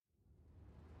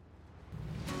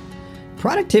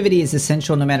Productivity is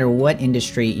essential no matter what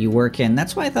industry you work in.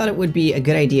 That's why I thought it would be a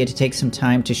good idea to take some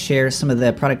time to share some of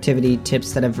the productivity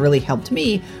tips that have really helped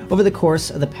me over the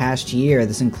course of the past year.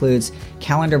 This includes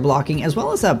calendar blocking as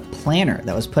well as a planner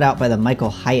that was put out by the Michael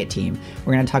Hyatt team.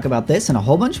 We're going to talk about this and a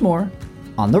whole bunch more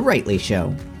on The Rightly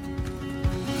Show.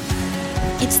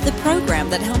 It's the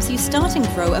program that helps you start and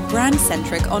grow a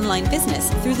brand-centric online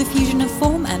business through the fusion of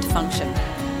form and function.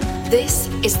 This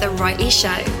is The Rightly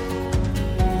Show.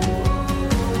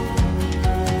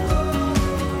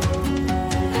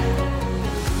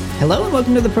 Hello and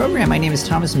welcome to the program. My name is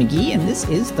Thomas McGee and this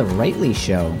is The Rightly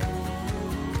Show.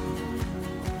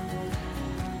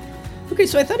 Okay,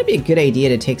 so I thought it'd be a good idea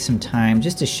to take some time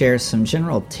just to share some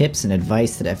general tips and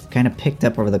advice that I've kind of picked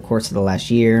up over the course of the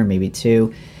last year, maybe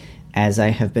two, as I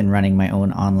have been running my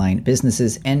own online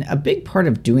businesses. And a big part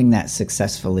of doing that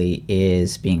successfully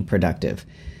is being productive.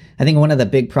 I think one of the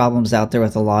big problems out there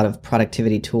with a lot of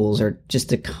productivity tools are just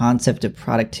the concept of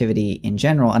productivity in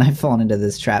general. And I've fallen into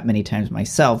this trap many times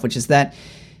myself, which is that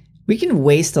we can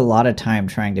waste a lot of time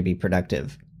trying to be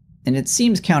productive. And it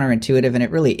seems counterintuitive, and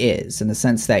it really is, in the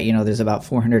sense that, there's about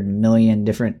 400 million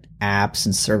different apps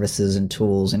and services and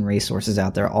tools and resources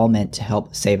out there, all meant to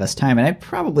help save us time. And I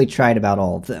probably tried about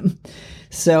all of them.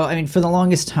 So, for the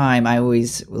longest time, I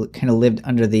always kind of lived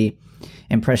under the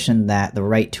impression that the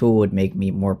right tool would make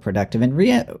me more productive. And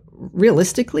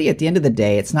realistically, at the end of the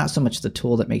day, it's not so much the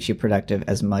tool that makes you productive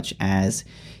as much as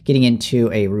getting into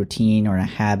a routine or a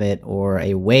habit or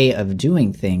a way of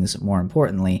doing things, more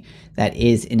importantly, that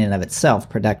is in and of itself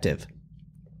productive.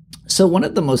 So one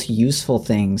of the most useful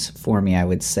things for me, I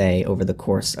would say, over the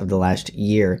course of the last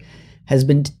year has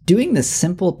been doing the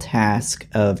simple task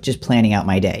of just planning out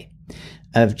my day,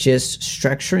 of just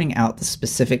structuring out the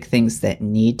specific things that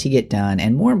need to get done,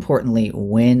 and more importantly,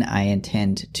 when I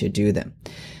intend to do them.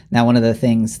 Now, one of the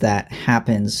things that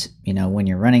happens, when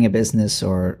you're running a business,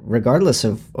 or regardless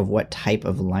of what type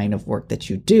of line of work that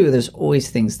you do, there's always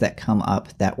things that come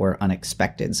up that were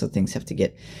unexpected. So things have to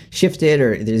get shifted,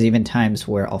 or there's even times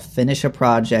where I'll finish a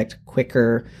project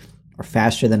quicker or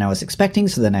faster than I was expecting.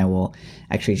 So then I will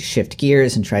actually shift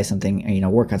gears and try something,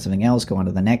 work on something else, go on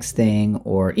to the next thing.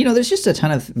 Or, there's just a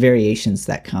ton of variations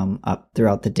that come up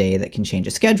throughout the day that can change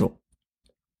a schedule.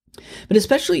 But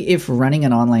especially if running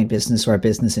an online business or a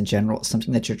business in general is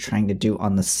something that you're trying to do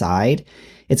on the side,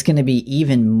 it's going to be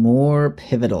even more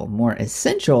pivotal, more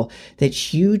essential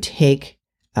that you take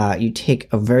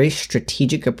a very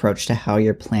strategic approach to how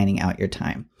you're planning out your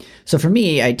time. So for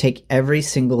me, I take every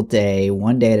single day,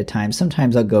 one day at a time.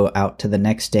 Sometimes I'll go out to the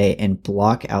next day and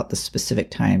block out the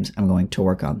specific times I'm going to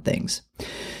work on things.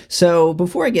 So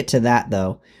before I get to that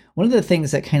though, one of the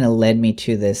things that kind of led me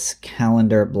to this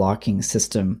calendar blocking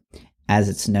system, as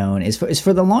it's known, is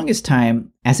for the longest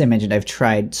time, as I mentioned, I've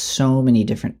tried so many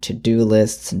different to-do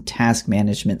lists and task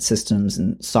management systems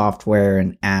and software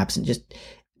and apps and just,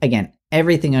 again,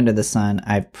 everything under the sun.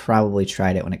 I've probably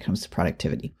tried it when it comes to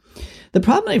productivity. The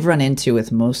problem I've run into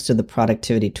with most of the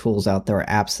productivity tools out there or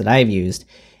apps that I've used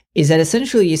is that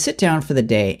essentially you sit down for the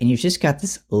day and you've just got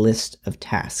this list of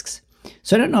tasks.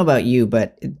 So I don't know about you,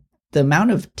 but the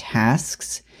amount of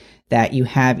tasks that you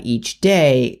have each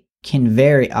day can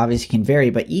vary,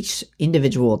 but each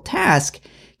individual task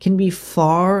can be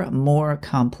far more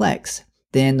complex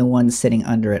than the one sitting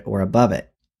under it or above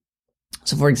it.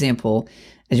 So for example,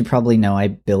 as you probably know, I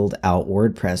build out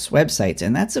WordPress websites,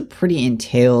 and that's a pretty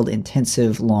entailed,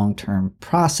 intensive, long-term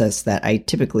process that I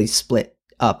typically split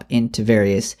up into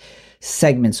various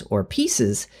segments or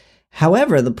pieces.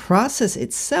 However, the process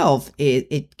itself,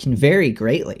 it can vary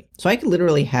greatly. So I could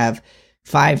literally have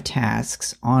 5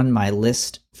 tasks on my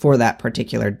list for that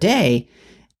particular day,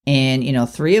 and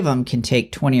 3 of them can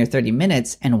take 20 or 30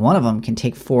 minutes, and one of them can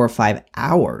take 4 or 5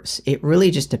 hours. It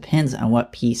really just depends on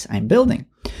what piece I'm building.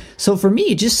 So for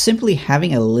me, just simply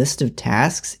having a list of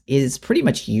tasks is pretty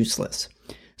much useless.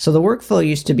 So the workflow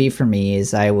used to be for me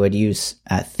is I would use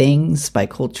Things by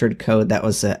Cultured Code. That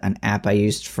was an app I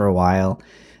used for a while.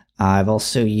 I've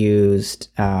also used,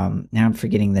 now I'm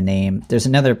forgetting the name. There's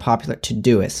another popular,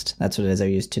 Todoist. That's what it is. I've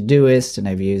used Todoist, and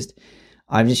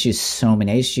I've just used so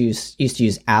many. I used to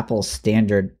use Apple's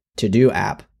standard to-do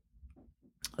app.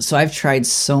 So I've tried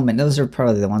so many. Those are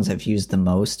probably the ones I've used the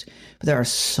most, but there are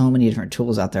so many different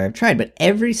tools out there I've tried. But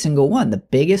every single one, the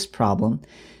biggest problem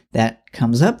that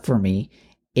comes up for me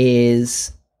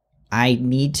is I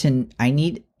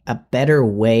need a better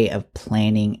way of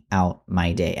planning out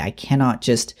my day. I cannot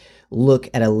just look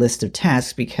at a list of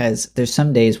tasks, because there's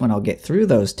some days when I'll get through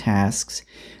those tasks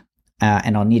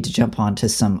and I'll need to jump on to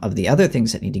some of the other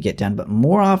things that need to get done. But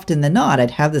more often than not,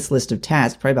 I'd have this list of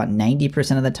tasks, probably about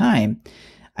 90% of the time,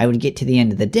 I would get to the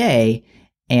end of the day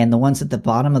and the ones at the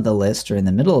bottom of the list or in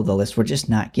the middle of the list were just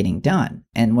not getting done.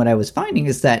 And what I was finding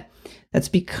is that that's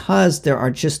because there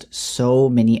are just so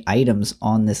many items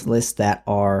on this list that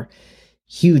are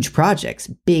huge projects,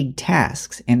 big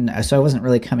tasks. And so I wasn't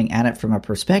really coming at it from a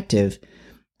perspective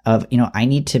of, I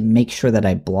need to make sure that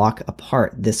I block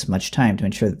apart this much time to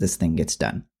ensure that this thing gets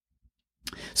done.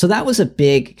 So that was a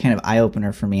big kind of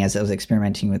eye-opener for me as I was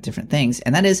experimenting with different things.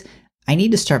 And that is, I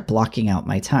need to start blocking out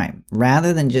my time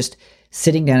rather than just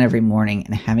sitting down every morning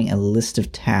and having a list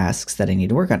of tasks that I need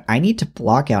to work on. I need to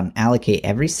block out and allocate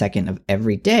every second of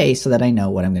every day so that I know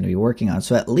what I'm going to be working on.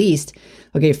 So at least,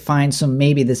 okay, fine. So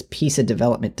maybe this piece of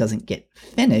development doesn't get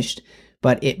finished,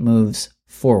 but it moves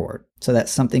forward. So that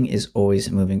something is always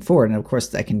moving forward. And of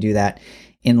course, I can do that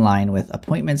in line with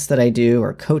appointments that I do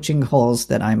or coaching calls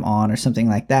that I'm on or something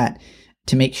like that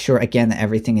to make sure, again, that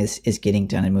everything is getting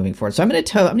done and moving forward. So I'm going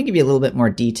to give you a little bit more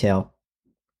detail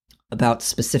about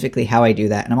specifically how I do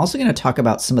that. And I'm also going to talk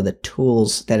about some of the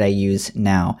tools that I use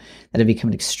now that have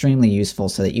become extremely useful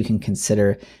so that you can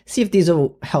see if these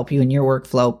will help you in your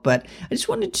workflow. But I just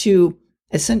wanted to,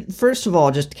 first of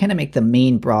all, just kind of make the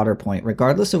main broader point,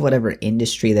 regardless of whatever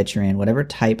industry that you're in, whatever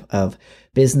type of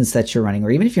business that you're running,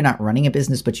 or even if you're not running a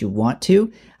business but you want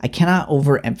to, I cannot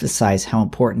overemphasize how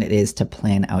important it is to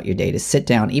plan out your day, to sit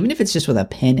down, even if it's just with a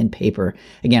pen and paper.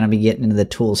 Again, I'll be getting into the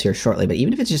tools here shortly, but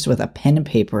even if it's just with a pen and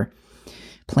paper,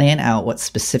 plan out what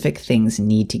specific things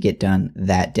need to get done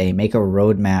that day. Make a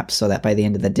roadmap so that by the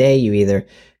end of the day, you either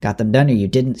got them done or you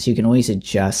didn't. So you can always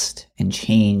adjust and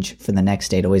change for the next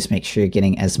day to always make sure you're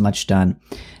getting as much done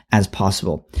as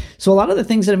possible. So a lot of the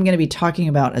things that I'm going to be talking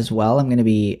about as well, I'm going to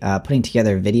be putting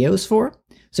together videos for.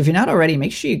 So if you're not already,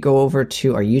 make sure you go over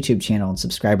to our YouTube channel and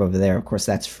subscribe over there. Of course,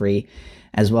 that's free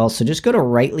as well. So just go to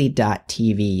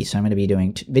Writely.tv. So I'm going to be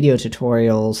doing video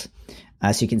tutorials,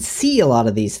 so you can see a lot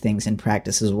of these things in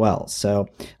practice as well. So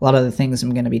a lot of the things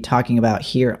I'm going to be talking about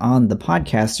here on the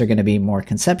podcast are going to be more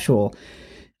conceptual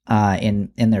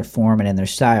in their form and in their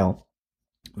style.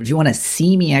 If you want to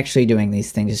see me actually doing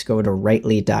these things, just go to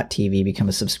Writely.tv, become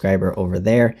a subscriber over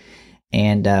there,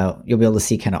 and you'll be able to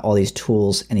see kind of all these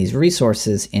tools and these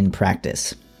resources in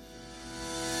practice.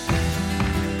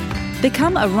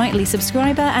 Become a Writely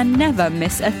subscriber and never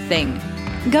miss a thing.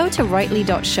 Go to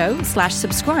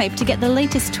writely.show/subscribe to get the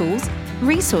latest tools,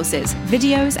 resources,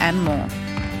 videos, and more.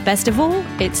 Best of all,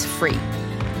 it's free.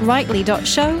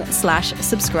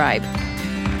 Writely.show/subscribe.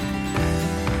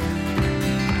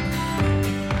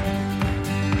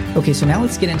 Okay, so now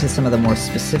let's get into some of the more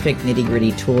specific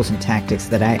nitty-gritty tools and tactics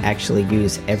that I actually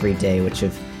use every day, which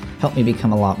have helped me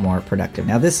become a lot more productive.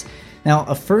 Now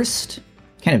a first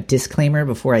kind of disclaimer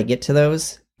before I get to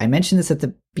those. I mentioned this at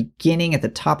the beginning, at the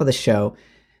top of the show,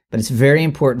 but it's very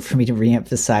important for me to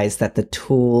reemphasize that the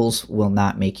tools will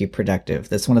not make you productive.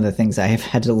 That's one of the things I have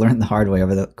had to learn the hard way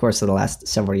over the course of the last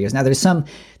several years. Now, there's some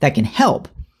that can help,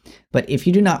 but if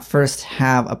you do not first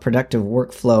have a productive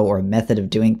workflow or a method of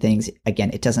doing things,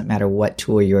 again, it doesn't matter what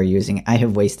tool you're using. I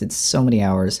have wasted so many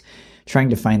hours trying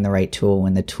to find the right tool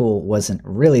when the tool wasn't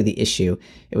really the issue.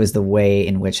 It was the way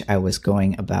in which I was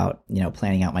going about,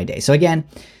 planning out my day. So again,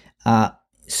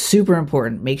 super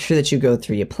important. Make sure that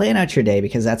you plan out your day,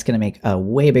 because that's going to make a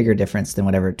way bigger difference than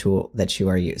whatever tool that you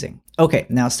are using. Okay,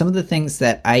 now some of the things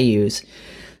that I use,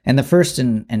 and the first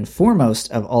and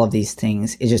foremost of all of these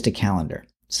things is just a calendar.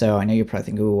 So I know you're probably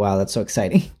thinking, oh, wow, that's so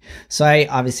exciting. So I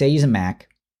use a Mac,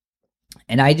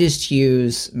 and I just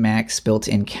use Mac's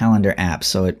built-in calendar app.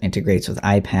 So it integrates with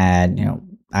iPad,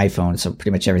 iPhone, so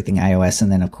pretty much everything iOS,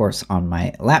 and then of course on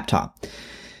my laptop.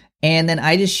 And then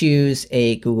I just use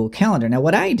a Google Calendar. Now,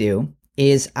 what I do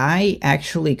is I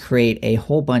actually create a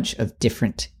whole bunch of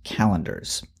different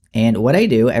calendars. And what I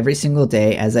do every single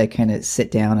day as I kind of sit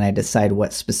down and I decide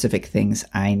what specific things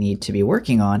I need to be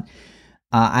working on,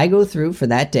 I go through for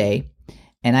that day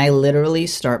and I literally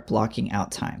start blocking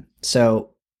out time.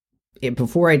 So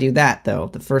before I do that,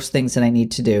 though, the first things that I need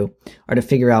to do are to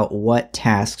figure out what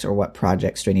tasks or what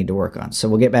projects do I need to work on. So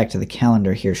we'll get back to the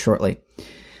calendar here shortly.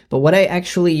 But what I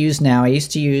actually use now, I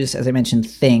used to use, as I mentioned,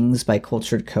 Things by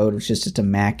Cultured Code, which is just a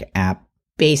Mac app.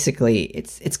 Basically,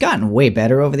 it's gotten way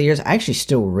better over the years. I actually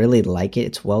still really like it.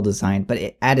 It's well designed,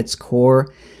 but at its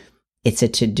core, it's a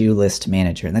to-do list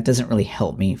manager, and that doesn't really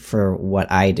help me for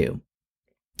what I do.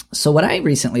 So what I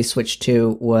recently switched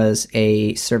to was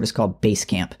a service called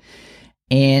Basecamp.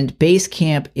 And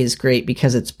Basecamp is great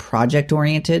because it's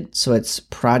project-oriented, so it's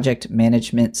project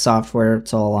management software.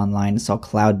 It's all online. It's all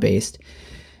cloud-based.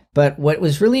 But what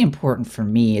was really important for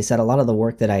me is that a lot of the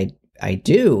work that I I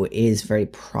do is very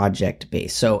project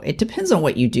based. So it depends on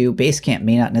what you do. Basecamp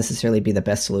may not necessarily be the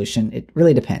best solution. It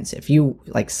really depends. If you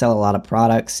like sell a lot of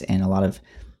products and a lot of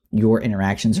your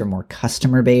interactions are more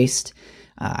customer based,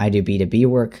 I do B2B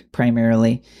work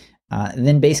primarily,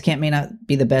 then Basecamp may not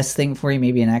be the best thing for you.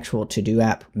 Maybe an actual to-do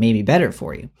app may be better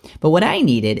for you. But what I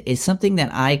needed is something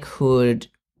that I could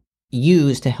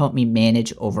use to help me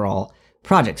manage overall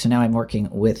projects. So now I'm working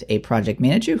with a project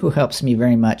manager who helps me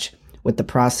very much with the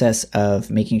process of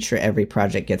making sure every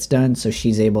project gets done. So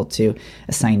she's able to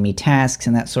assign me tasks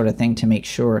and that sort of thing to make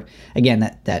sure, again,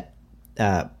 that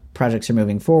projects are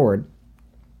moving forward.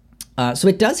 So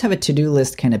it does have a to-do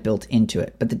list kind of built into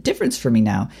it. But the difference for me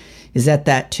now is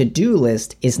that to-do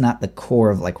list is not the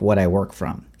core of like what I work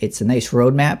from. It's a nice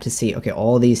roadmap to see, okay,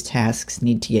 all these tasks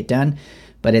need to get done,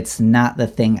 but it's not the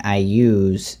thing I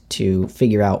use to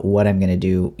figure out what I'm going to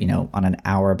do, on an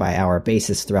hour by hour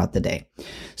basis throughout the day.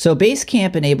 So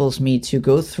Basecamp enables me to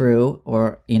go through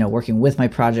or, working with my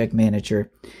project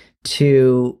manager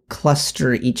to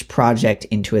cluster each project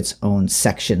into its own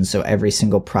section. So every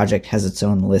single project has its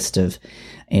own list of,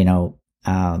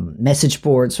 message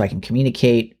boards so I can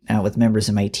communicate with members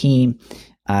of my team.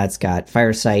 It's got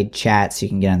fireside chat, so you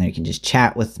can get on there. You can just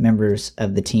chat with members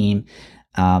of the team.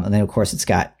 And then, of course, it's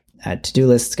got to-do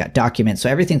lists, it's got documents. So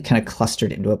everything's kind of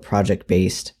clustered into a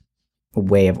project-based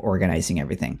way of organizing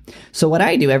everything. So what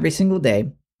I do every single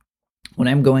day when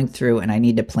I'm going through and I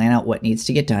need to plan out what needs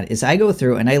to get done is I go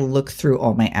through and I look through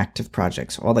all my active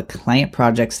projects, all the client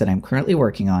projects that I'm currently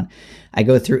working on. I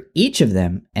go through each of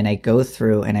them and I go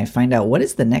through and I find out what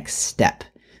is the next step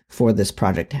for this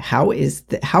project. How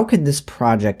can this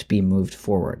project be moved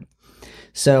forward?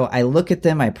 So I look at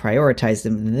them, I prioritize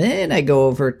them, then I go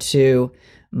over to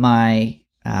my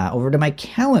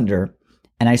calendar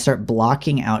and I start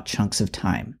blocking out chunks of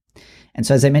time. And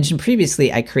so as I mentioned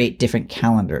previously, I create different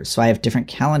calendars. So I have different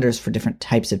calendars for different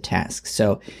types of tasks.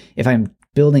 So if I'm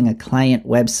building a client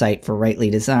website for Rightly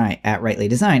Design,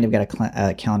 I've got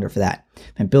a calendar for that.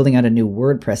 If I'm building out a new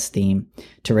WordPress theme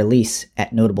to release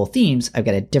at Notable Themes, I've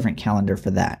got a different calendar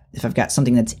for that. If I've got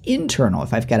something that's internal,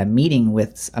 if I've got a meeting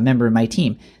with a member of my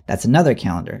team, that's another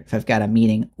calendar. If I've got a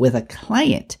meeting with a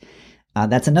client,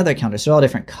 that's another calendar. So all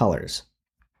different colors.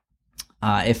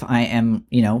 If I am,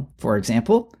 for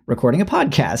example, recording a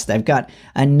podcast, I've got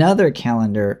another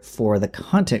calendar for the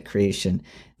content creation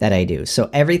that I do. So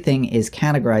everything is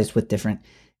categorized with different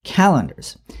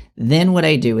calendars. Then what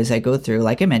I do is I go through,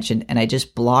 like I mentioned, and I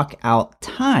just block out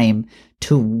time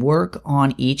to work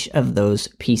on each of those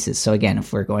pieces. So again,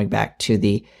 if we're going back to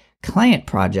the client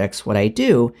projects, what I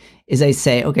do is I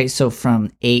say, okay, so from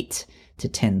 8 to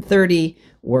 10:30,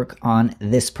 work on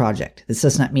this project. This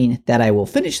does not mean that I will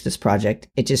finish this project.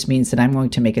 It just means that I'm going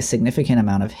to make a significant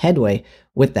amount of headway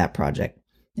with that project.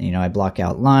 And, I block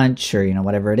out lunch or,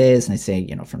 whatever it is. And I say,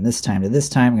 from this time to this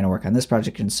time, I'm going to work on this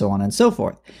project and so on and so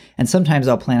forth. And sometimes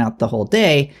I'll plan out the whole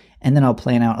day and then I'll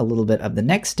plan out a little bit of the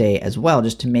next day as well,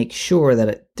 just to make sure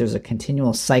that there's a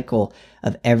continual cycle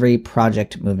of every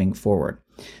project moving forward.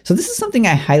 So this is something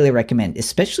I highly recommend,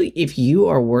 especially if you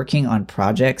are working on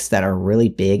projects that are really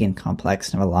big and complex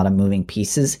and have a lot of moving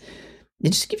pieces.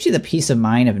 It just gives you the peace of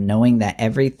mind of knowing that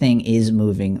everything is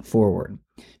moving forward,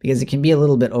 because it can be a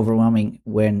little bit overwhelming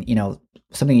when,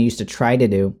 something I used to try to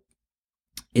do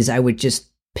is I would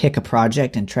just pick a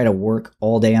project and try to work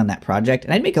all day on that project.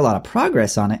 And I'd make a lot of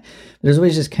progress on it, but there's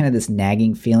always just kind of this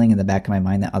nagging feeling in the back of my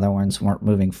mind that other ones weren't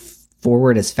moving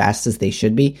forward as fast as they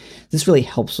should be. This really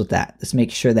helps with that. This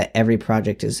makes sure that every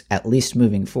project is at least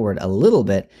moving forward a little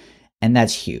bit, and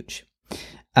that's huge.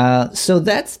 So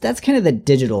that's kind of the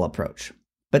digital approach.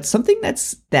 But something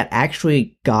that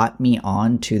actually got me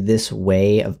on to this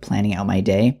way of planning out my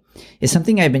day is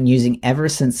something I've been using ever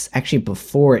since, actually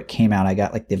before it came out.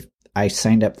 I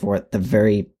signed up for it the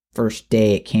very first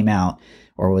day it came out,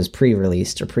 or was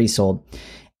pre-released or pre-sold.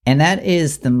 And that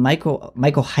is the Michael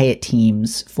Hyatt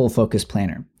team's Full Focus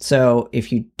Planner. So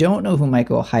if you don't know who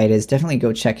Michael Hyatt is, definitely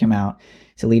go check him out.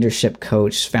 He's a leadership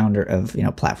coach, founder of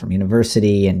Platform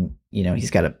University, and he's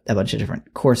got a bunch of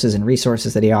different courses and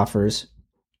resources that he offers.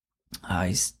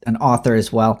 He's an author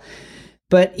as well.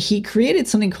 But he created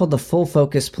something called the Full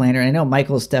Focus Planner. And I know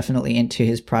Michael's definitely into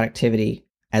his productivity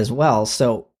as well.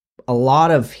 So a lot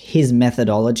of his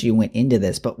methodology went into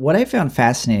this. But what I found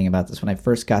fascinating about this when I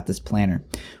first got this planner,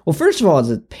 well, first of all, it's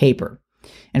a paper.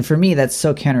 And for me, that's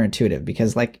so counterintuitive,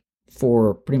 because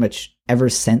for pretty much ever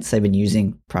since I've been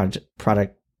using project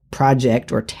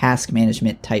or task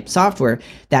management type software,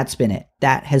 that's been it.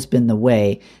 That has been the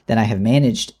way that I have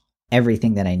managed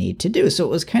everything that I need to do. So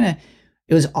it was kind of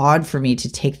it was odd for me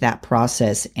to take that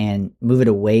process and move it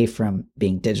away from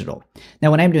being digital.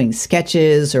 Now, when I'm doing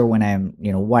sketches or when I'm,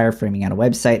 wireframing out a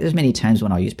website, there's many times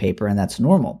when I'll use paper, and that's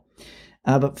normal.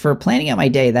 But for planning out my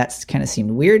day, that's kind of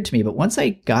seemed weird to me. But once I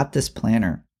got this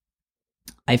planner,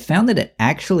 I found that it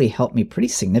actually helped me pretty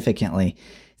significantly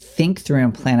think through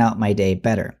and plan out my day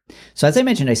better. So as I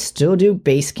mentioned, I still do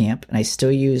Basecamp and I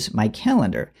still use my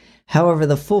calendar. However,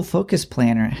 the Full Focus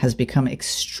Planner has become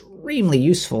extremely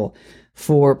useful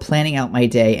for planning out my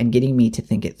day and getting me to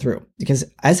think it through. Because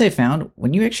as I found,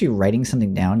 when you're actually writing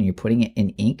something down and you're putting it in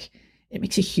ink, it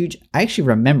makes I actually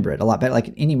remember it a lot better.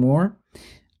 Like anymore,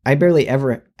 I barely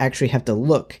ever actually have to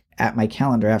look at my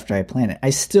calendar after I plan it.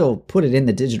 I still put it in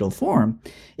the digital form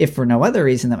if for no other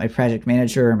reason that my project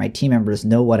manager or my team members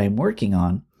know what I'm working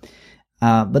on.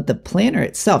 But the planner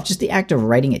itself, just the act of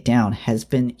writing it down, has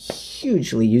been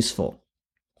hugely useful.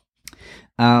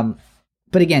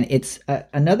 But again, it's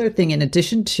another thing in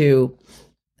addition to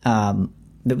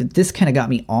this kind of got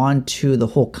me on to the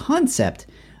whole concept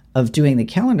of doing the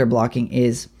calendar blocking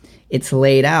is it's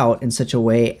laid out in such a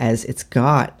way as it's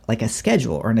got like a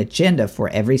schedule or an agenda for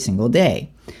every single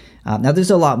day. Now,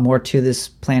 there's a lot more to this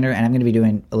planner, and I'm going to be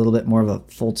doing a little bit more of a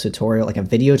full tutorial, like a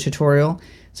video tutorial.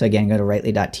 So again, go to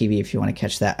rightly.tv if you want to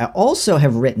catch that. I also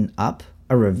have written up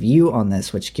a review on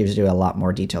this, which gives you a lot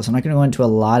more detail. So I'm not going to go into a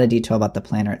lot of detail about the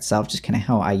planner itself, just kind of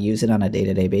how I use it on a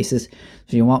day-to-day basis.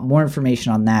 If you want more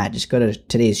information on that, just go to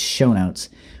today's show notes,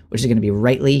 which is going to be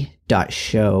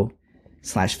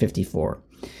rightly.show/54.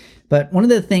 But one of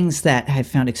the things that I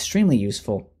found extremely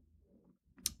useful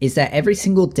is that every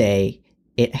single day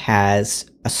it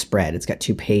has a spread. It's got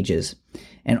 2 pages.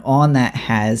 And on that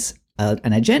has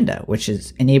an agenda, which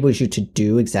enables you to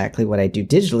do exactly what I do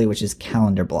digitally, which is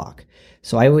calendar block.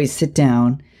 So I always sit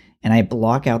down and I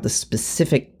block out the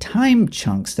specific time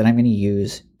chunks that I'm going to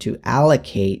use to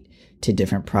allocate to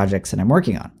different projects that I'm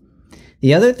working on.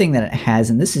 The other thing that it has,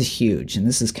 and this is huge, and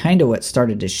this is kind of what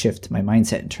started to shift my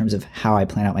mindset in terms of how I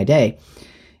plan out my day,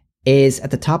 is at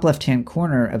the top left-hand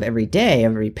corner of every day,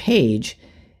 every page,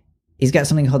 he's got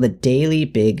something called the Daily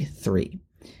Big 3.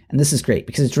 And this is great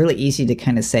because it's really easy to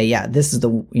kind of say, yeah, this is the,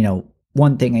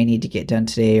 one thing I need to get done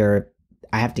today, or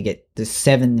I have to get the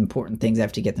 7 important things, I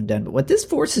have to get them done. But what this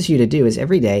forces you to do is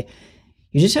every day,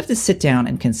 you just have to sit down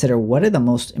and consider what are the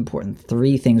most important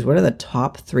 3 things, what are the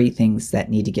top 3 things that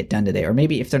need to get done today? Or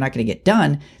maybe if they're not going to get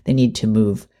done, they need to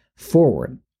move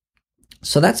forward.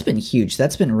 So that's been huge.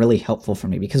 That's been really helpful for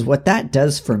me because what that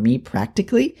does for me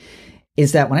practically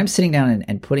is that when I'm sitting down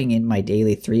and putting in my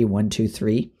daily 3, 1, 2,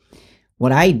 3,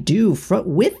 what I do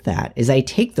with that is I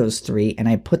take those 3 and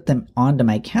I put them onto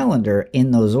my calendar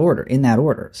in that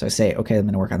order. So I say, okay, I'm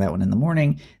going to work on that one in the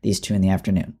morning, these 2 in the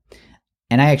afternoon.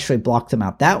 And I actually block them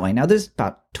out that way. Now, there's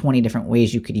about 20 different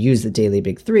ways you could use the Daily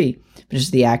Big 3, but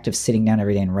just the act of sitting down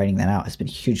every day and writing that out has been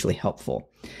hugely helpful.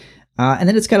 And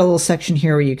then it's got a little section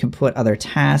here where you can put other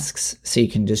tasks, so you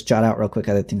can just jot out real quick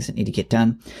other things that need to get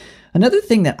done. Another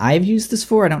thing that I've used this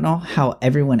for, I don't know how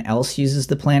everyone else uses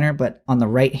the planner, but on the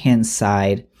right-hand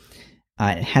side,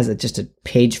 it has just a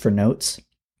page for notes.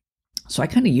 So I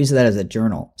kind of use that as a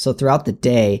journal. So throughout the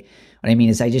day, what I mean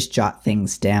is I just jot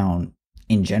things down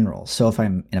in general. So if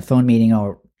I'm in a phone meeting,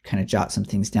 I'll kind of jot some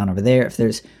things down over there. If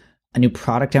there's a new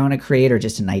product I want to create or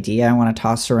just an idea I want to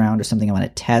toss around or something I want to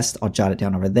test, I'll jot it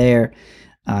down over there.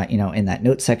 In that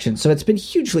note section. So it's been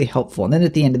hugely helpful. And then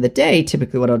at the end of the day,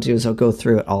 typically what I'll do is I'll go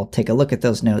through it. I'll take a look at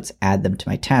those notes, add them to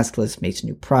my task list, make some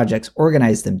new projects,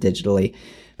 organize them digitally.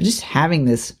 But just having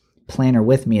this planner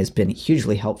with me has been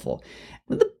hugely helpful.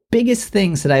 One of the biggest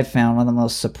things that I've found, one of the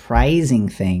most surprising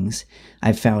things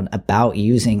I've found about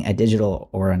using a digital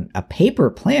or a paper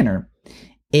planner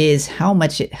is how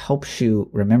much it helps you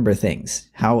remember things,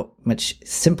 how much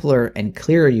simpler and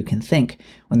clearer you can think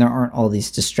when there aren't all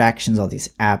these distractions, all these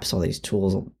apps, all these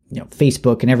tools,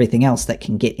 Facebook and everything else that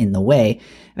can get in the way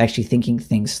of actually thinking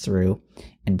things through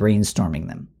and brainstorming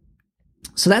them.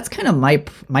 So that's kind of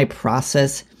my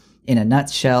process in a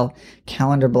nutshell.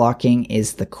 Calendar blocking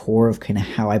is the core of kind of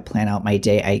how I plan out my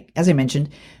day. As I mentioned,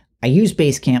 I use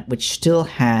Basecamp, which still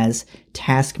has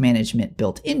task management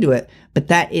built into it, but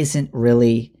that isn't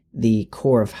really the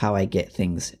core of how I get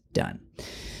things done.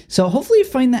 So hopefully you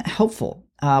find that helpful.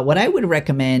 What I would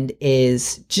recommend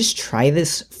is just try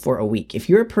this for a week. If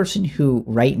you're a person who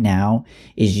right now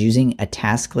is using a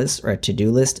task list or a to-do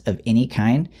list of any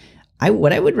kind,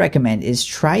 what I would recommend is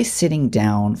try sitting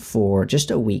down for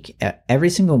just a week every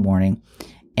single morning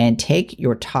and take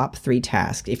your top 3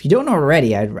 tasks. If you don't know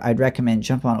already, I'd recommend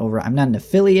jump on over. I'm not an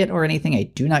affiliate or anything. I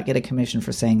do not get a commission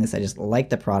for saying this. I just like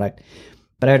the product.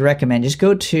 But I'd recommend just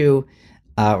go to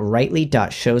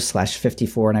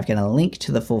rightly.show/54, and I've got a link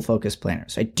to the full focus planner.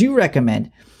 So I do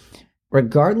recommend,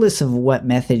 regardless of what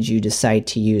method you decide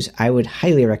to use, I would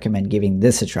highly recommend giving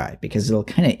this a try because it'll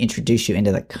kind of introduce you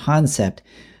into the concept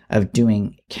of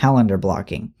doing calendar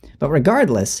blocking. But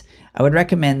regardless, I would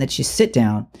recommend that you sit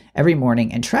down every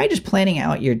morning and try just planning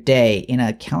out your day in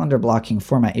a calendar blocking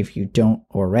format if you don't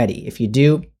already. If you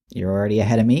do, you're already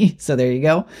ahead of me, so there you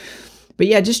go. But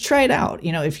yeah, just try it out.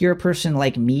 If you're a person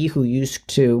like me who used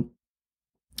to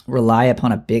rely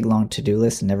upon a big, long to-do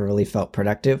list and never really felt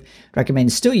productive, I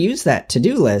recommend still use that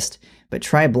to-do list, but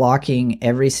try blocking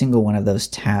every single one of those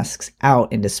tasks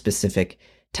out into specific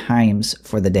times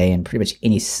for the day, and pretty much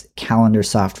any calendar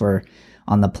software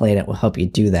on the planet will help you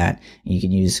do that. You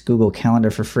can use Google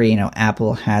Calendar for free.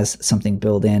 Apple has something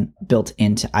built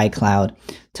into iCloud,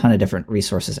 ton of different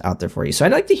resources out there for you. So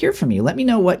I'd like to hear from you. Let me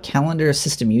know what calendar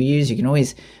system you use. You can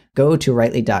always go to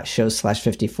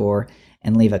rightly.show/54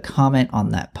 and leave a comment on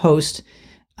that post.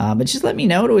 But just let me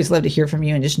know. I'd always love to hear from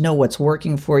you and just know what's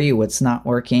working for you, what's not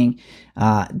working.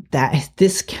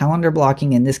 This calendar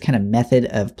blocking and this kind of method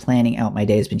of planning out my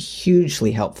day has been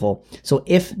hugely helpful. So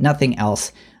if nothing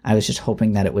else, I was just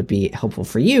hoping that it would be helpful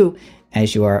for you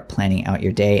as you are planning out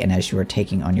your day and as you are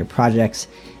taking on your projects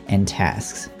and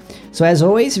tasks. So as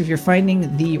always, if you're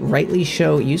finding the Rightly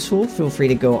Show useful, feel free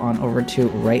to go on over to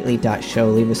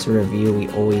rightly.show, leave us a review. We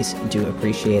always do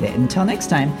appreciate it. And until next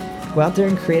time, go out there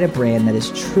and create a brand that is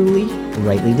truly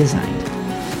rightly designed.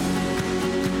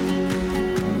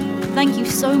 Thank you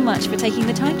so much for taking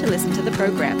the time to listen to the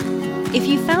program. If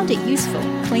you found it useful,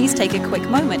 please take a quick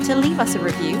moment to leave us a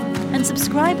review and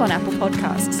subscribe on Apple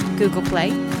Podcasts, Google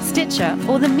Play, Stitcher,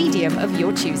 or the medium of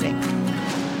your choosing.